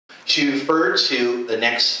She referred to the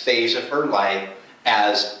next phase of her life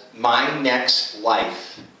as my next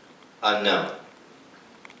life unknown.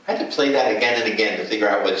 I had to play that again and again to figure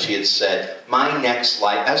out what she had said. My next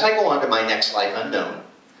life, as I go on to my next life unknown.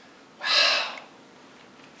 Wow.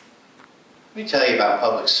 Let me tell you about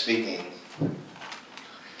public speaking.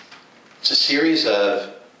 It's a series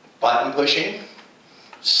of button pushing,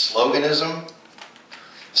 sloganism,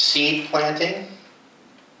 seed planting.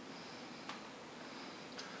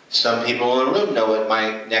 Some people in the room know what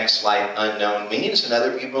my next life unknown means, and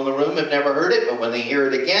other people in the room have never heard it, but when they hear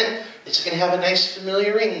it again, it's going to have a nice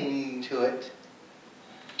familiar ring to it.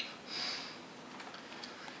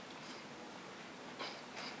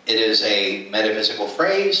 It is a metaphysical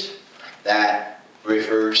phrase that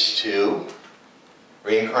refers to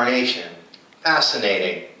reincarnation.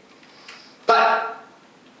 Fascinating. But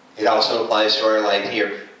it also applies to our life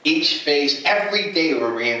here. Each phase, every day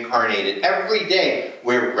we're reincarnated. Every day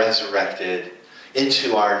we're resurrected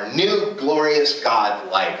into our new glorious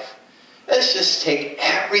God life. Let's just take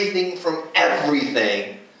everything from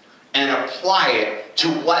everything and apply it to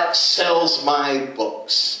what sells my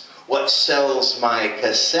books, what sells my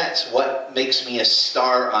cassettes, what makes me a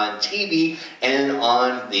star on TV and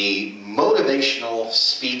on the motivational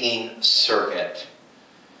speaking circuit.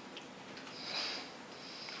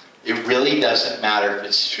 It really doesn't matter if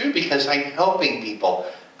it's true because I'm helping people.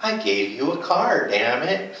 I gave you a car, damn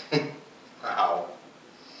it. Wow.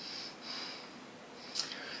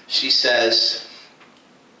 She says,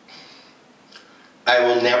 I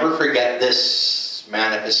will never forget this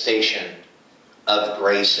manifestation of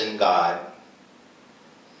grace in God.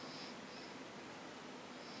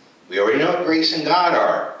 We already know what grace and God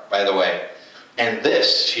are, by the way. And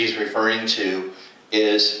this she's referring to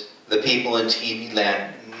is the people in TV land.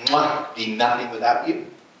 Be nothing without you.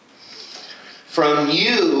 From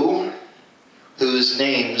you, whose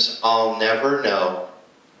names I'll never know,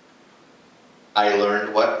 I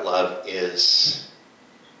learned what love is.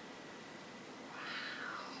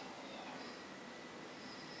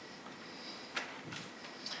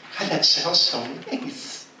 God, that sounds so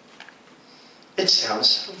nice. It sounds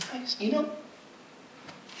so nice, you know?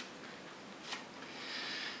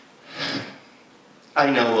 I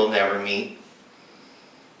know we'll never meet.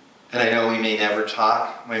 And I know we may never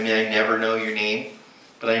talk. I may never know your name.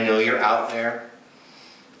 But I know you're out there.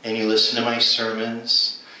 And you listen to my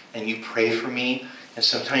sermons. And you pray for me. And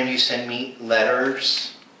sometimes you send me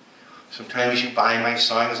letters. Sometimes you buy my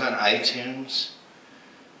songs on iTunes.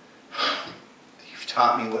 You've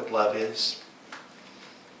taught me what love is.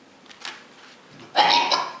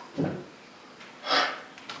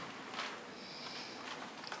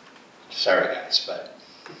 Sorry guys, but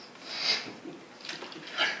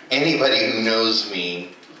anybody who knows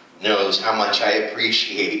me knows how much I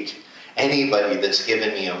appreciate anybody that's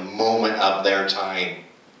given me a moment of their time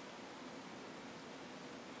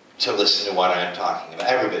to listen to what I'm talking about.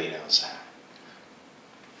 Everybody knows that.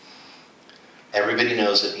 Everybody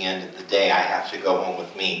knows at the end of the day I have to go home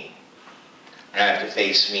with me. And I have to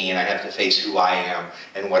face me, and I have to face who I am,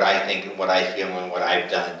 and what I think, and what I feel, and what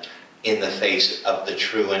I've done in the face of the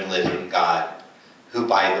true and living God, who,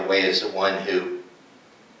 by the way, is the one who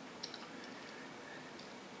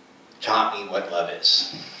taught me what love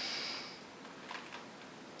is.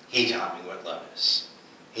 He taught me what love is.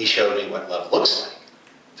 He showed me what love looks like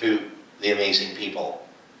through the amazing people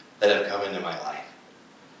that have come into my life.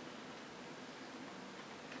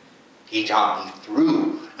 He taught me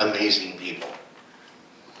through amazing people.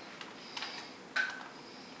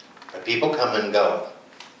 But people come and go.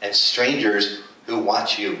 And strangers who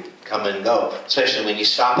watch you come and go. Especially when you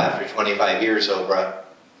stop after 25 years, Oprah.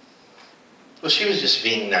 Well, she was just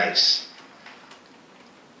being nice.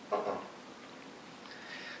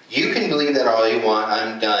 You can believe that all you want.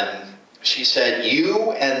 I'm done. She said,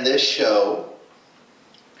 you and this show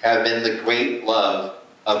have been the great love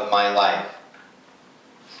of my life.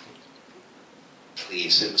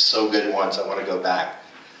 Please, it was so good once. I want to go back.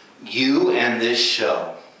 You and this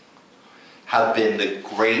show have been the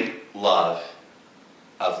great love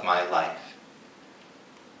of my life.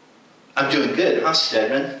 I'm doing good, huh,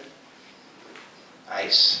 Stedman?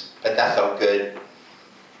 Nice. Bet that felt good.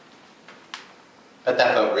 Bet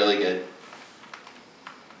that felt really good.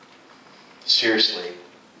 Seriously.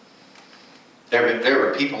 There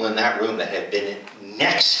were people in that room that had been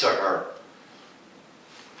next to her,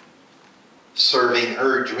 serving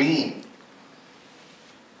her dream.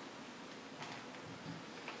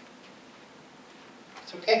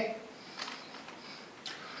 It's okay.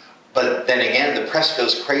 But then again, the press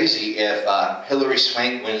goes crazy if Hilary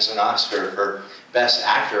Swank wins an Oscar for Best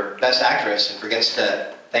Actress, and forgets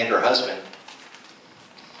to thank her husband.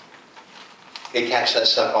 They catch that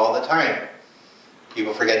stuff all the time.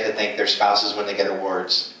 People forget to thank their spouses when they get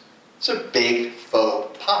awards. It's a big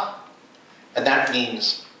faux pas. And that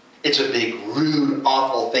means it's a big, rude,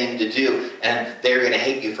 awful thing to do, and they're going to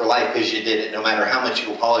hate you for life because you did it, no matter how much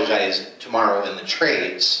you apologize tomorrow in the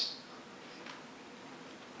trades.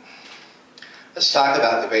 Let's talk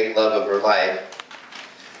about the great love of her life.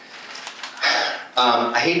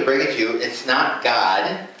 I hate to break it to you, it's not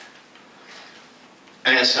God,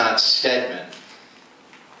 and it's not Stedman.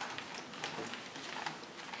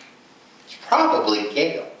 It's probably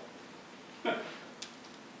Gail.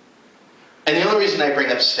 And the only reason I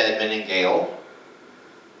bring up Stedman and Gail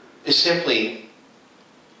is simply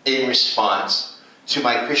in response to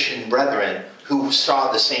my Christian brethren who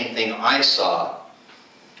saw the same thing I saw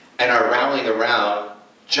and are rallying around,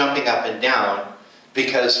 jumping up and down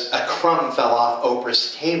because a crumb fell off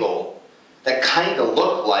Oprah's table that kind of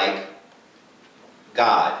looked like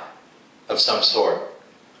God of some sort.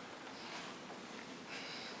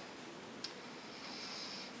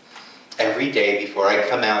 Every day before I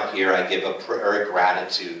come out here, I give a prayer of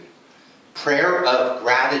gratitude. Prayer of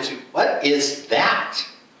gratitude. What is that?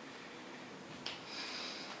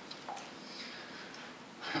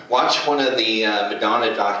 Watch one of the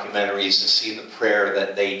Madonna documentaries to see the prayer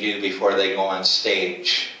that they do before they go on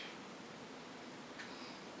stage.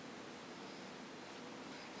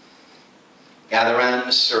 Gather around in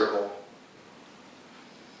a circle.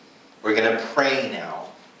 We're going to pray now.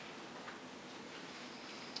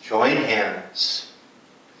 Join hands.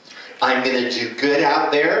 I'm going to do good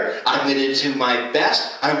out there. I'm going to do my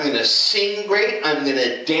best. I'm going to sing great. I'm going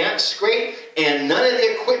to dance great. And none of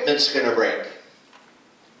the equipment's going to break.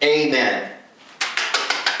 Amen.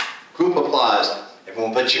 Group applause.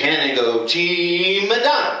 Everyone put your hand and go, Team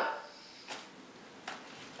Madonna.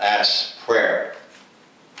 That's prayer.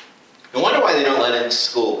 No wonder why they don't let it in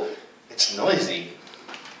school. It's noisy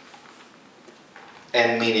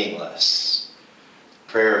and meaningless.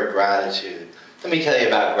 Prayer of gratitude. Let me tell you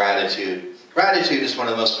about gratitude. Gratitude is one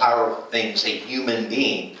of the most powerful things a human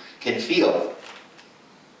being can feel.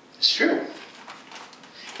 It's true.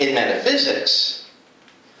 In metaphysics,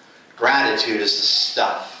 gratitude is the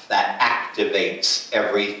stuff that activates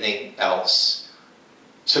everything else.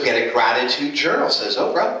 So get a gratitude journal, says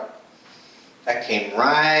Oprah. That came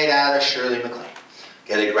right out of Shirley MacLaine.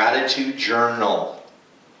 Get a gratitude journal.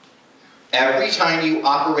 Every time you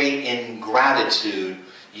operate in gratitude,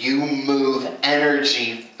 you move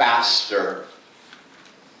energy faster.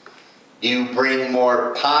 You bring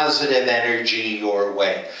more positive energy your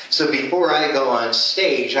way. So before I go on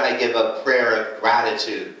stage, I give a prayer of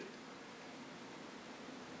gratitude.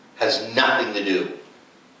 Has nothing to do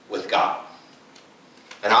with God.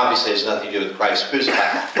 And obviously it has nothing to do with Christ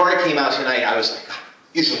crucified. Before I came out tonight, I was like,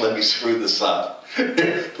 please don't let me screw this up.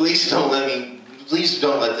 Please don't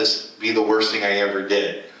let this be the worst thing I ever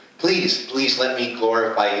did. Please let me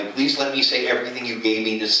glorify you. Please let me say everything you gave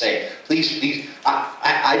me to say. Please,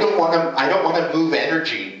 I don't want to move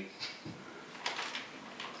energy.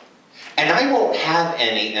 And I won't have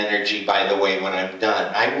any energy, by the way, when I'm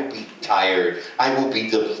done. I will be tired. I will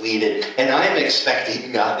be depleted. And I'm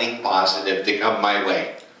expecting nothing positive to come my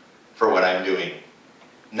way for what I'm doing.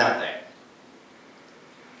 Nothing.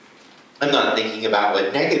 I'm not thinking about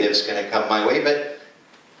what negative's going to come my way, but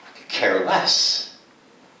I could care less.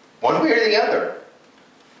 One way or the other.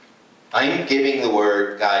 I'm giving the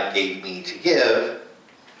word God gave me to give.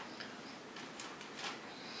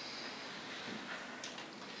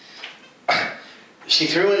 She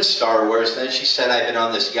threw in Star Wars, and then she said, I've been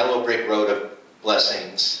on this yellow brick road of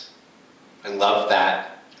blessings. I love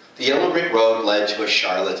that. The yellow brick road led to a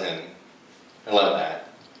charlatan. I love that.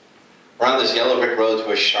 We're on this yellow brick road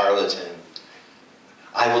to a charlatan.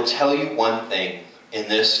 I will tell you one thing in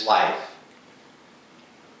this life.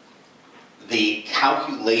 The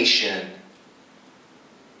calculation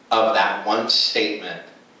of that one statement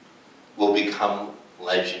will become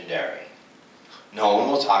legendary. No one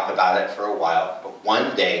will talk about it for a while, but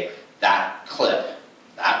one day that clip,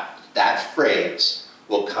 that phrase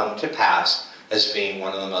will come to pass as being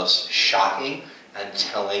one of the most shocking and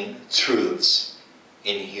telling truths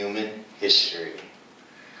in human history.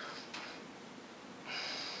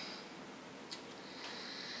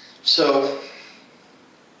 So,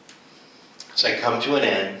 as I come to an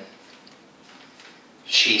end,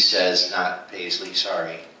 she says, not Paisley,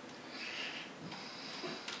 sorry.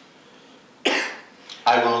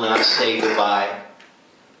 I will not say goodbye.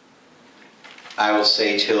 I will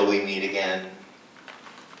say till we meet again.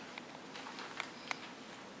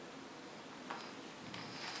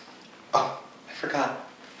 Oh, I forgot.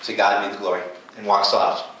 To God be the glory. And walks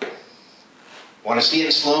off. Want to see it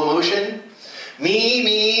in slow motion? Me,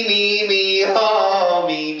 me, me, me, oh,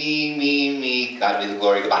 me, me, me, me. God be the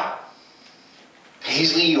glory. Goodbye.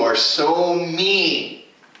 Paisley, you are so mean.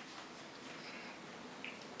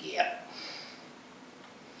 Yep.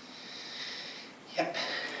 Yep.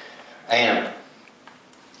 I am.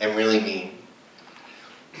 I'm really mean.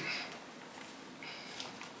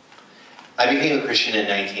 I became a Christian in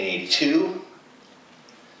 1982,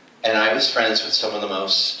 and I was friends with some of the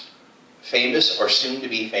most famous or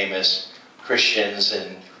soon-to-be famous Christians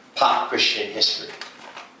in pop Christian history.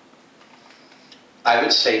 I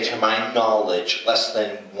would say, to my knowledge, less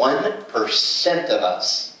than 1% of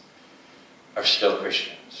us are still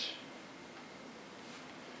Christians.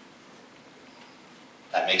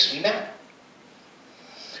 That makes me mad.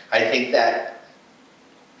 I think that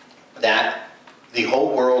the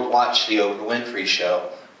whole world watched the Oprah Winfrey Show,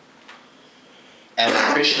 and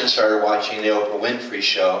when Christians started watching the Oprah Winfrey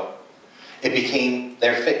Show, it became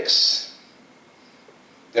their fix,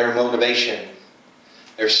 their motivation,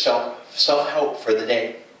 their self-help for the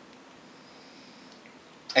day.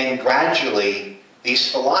 And gradually,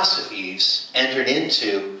 these philosophies entered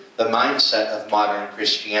into the mindset of modern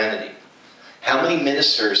Christianity. How many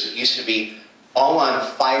ministers that used to be all on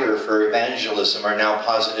fire for evangelism are now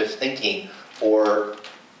positive thinking or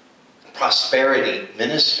prosperity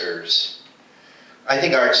ministers? I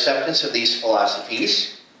think our acceptance of these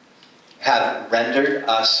philosophies have rendered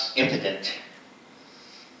us impotent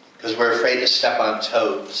because we're afraid to step on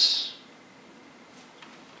toes.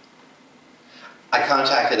 I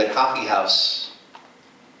contacted a coffee house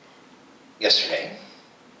yesterday,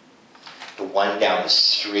 the one down the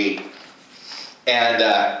street,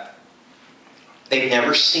 and they've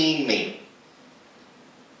never seen me.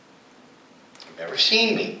 They've never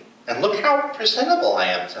seen me. And look how presentable I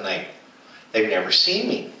am tonight. They've never seen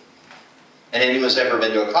me. And anyone who's ever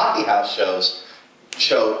been to a coffee house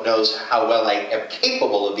show knows how well I am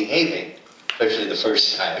capable of behaving, especially the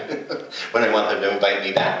first time, when I want them to invite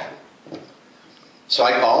me back. So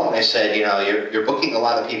I called and I said, you know, you're booking a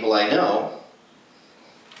lot of people I know,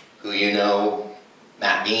 who you know,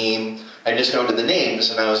 Matt Beam. I just noted the names,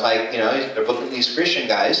 and I was like, you know, they're booking these Christian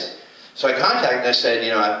guys. So I contacted and I said,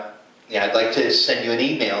 you know, I'd like to send you an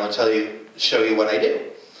email and show you what I do.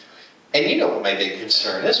 And you know what my big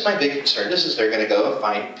concern is. My big concern is they're going to go and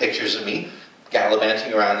find pictures of me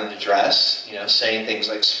gallivanting around in a dress, you know, saying things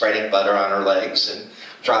like spreading butter on her legs and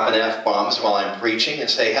dropping F-bombs while I'm preaching, and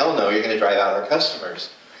say, hell no, you're going to drive out our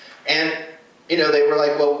customers. And, you know, they were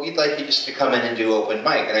like, well, we'd like you just to come in and do open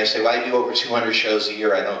mic. And I say, well, I do over 200 shows a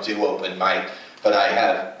year. I don't do open mic. But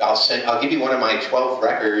I'll give you one of my 12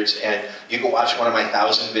 records, and you can watch one of my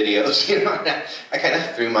 1,000 videos. You know, I kind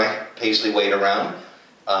of threw my Paisley weight around,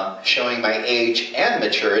 showing my age and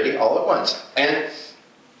maturity all at once. And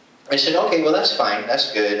I said, okay, well, that's fine,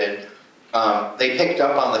 that's good. And they picked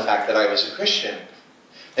up on the fact that I was a Christian.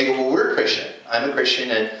 They go, well, we're a Christian. I'm a Christian,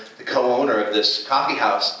 and the co-owner of this coffee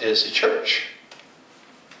house is a church.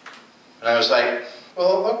 And I was like,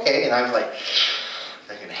 well, okay. And I was like,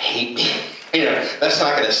 they're going to hate me. You know, that's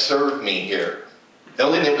not going to serve me here. The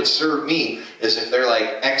only thing that would serve me is if they're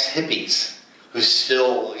like ex-hippies who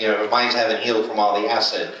still, you know, their minds haven't healed from all the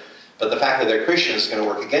acid. But the fact that they're Christians is going to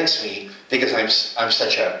work against me because I'm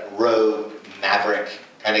such a rogue, maverick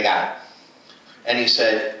kind of guy. And he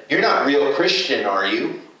said, you're not real Christian, are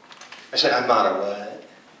you? I said, I'm not a what?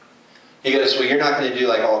 He goes, well, you're not going to do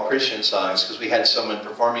like all Christian songs, because we had someone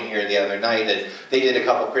performing here the other night, and they did a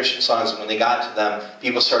couple Christian songs, and when they got to them,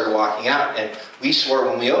 people started walking out. And we swore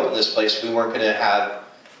when we opened this place we weren't going to have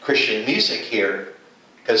Christian music here,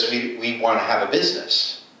 because we want to have a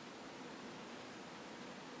business.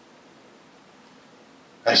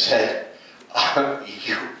 I said,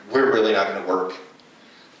 we're really not going to work.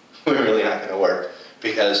 We're really not going to work,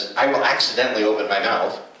 because I will accidentally open my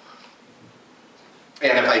mouth.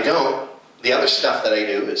 And if I don't, the other stuff that I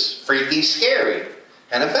do is freaky, scary,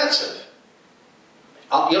 and offensive.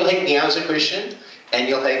 You'll hate me as a Christian, and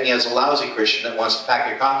you'll hate me as a lousy Christian that wants to pack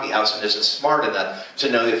your coffee house and isn't smart enough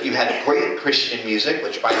to know if you had great Christian music,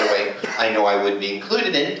 which, by the way, I know I wouldn't be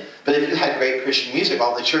included in, but if you had great Christian music,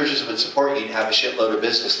 all the churches would support you and have a shitload of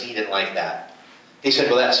business, and he didn't like that. He said,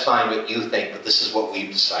 well, that's fine what you think, but this is what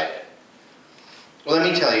we've decided. Well,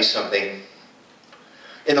 let me tell you something.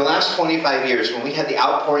 In the last 25 years, when we had the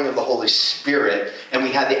outpouring of the Holy Spirit and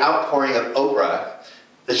we had the outpouring of Oprah,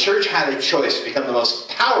 the church had a choice to become the most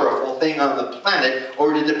powerful thing on the planet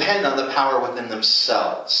or to depend on the power within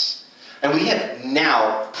themselves. And we have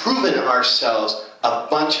now proven ourselves a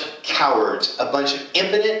bunch of cowards, a bunch of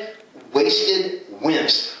impotent, wasted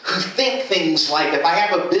wimps who think things like, if I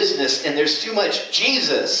have a business and there's too much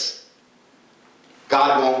Jesus,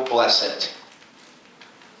 God won't bless it.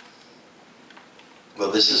 Well,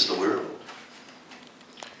 this is the world.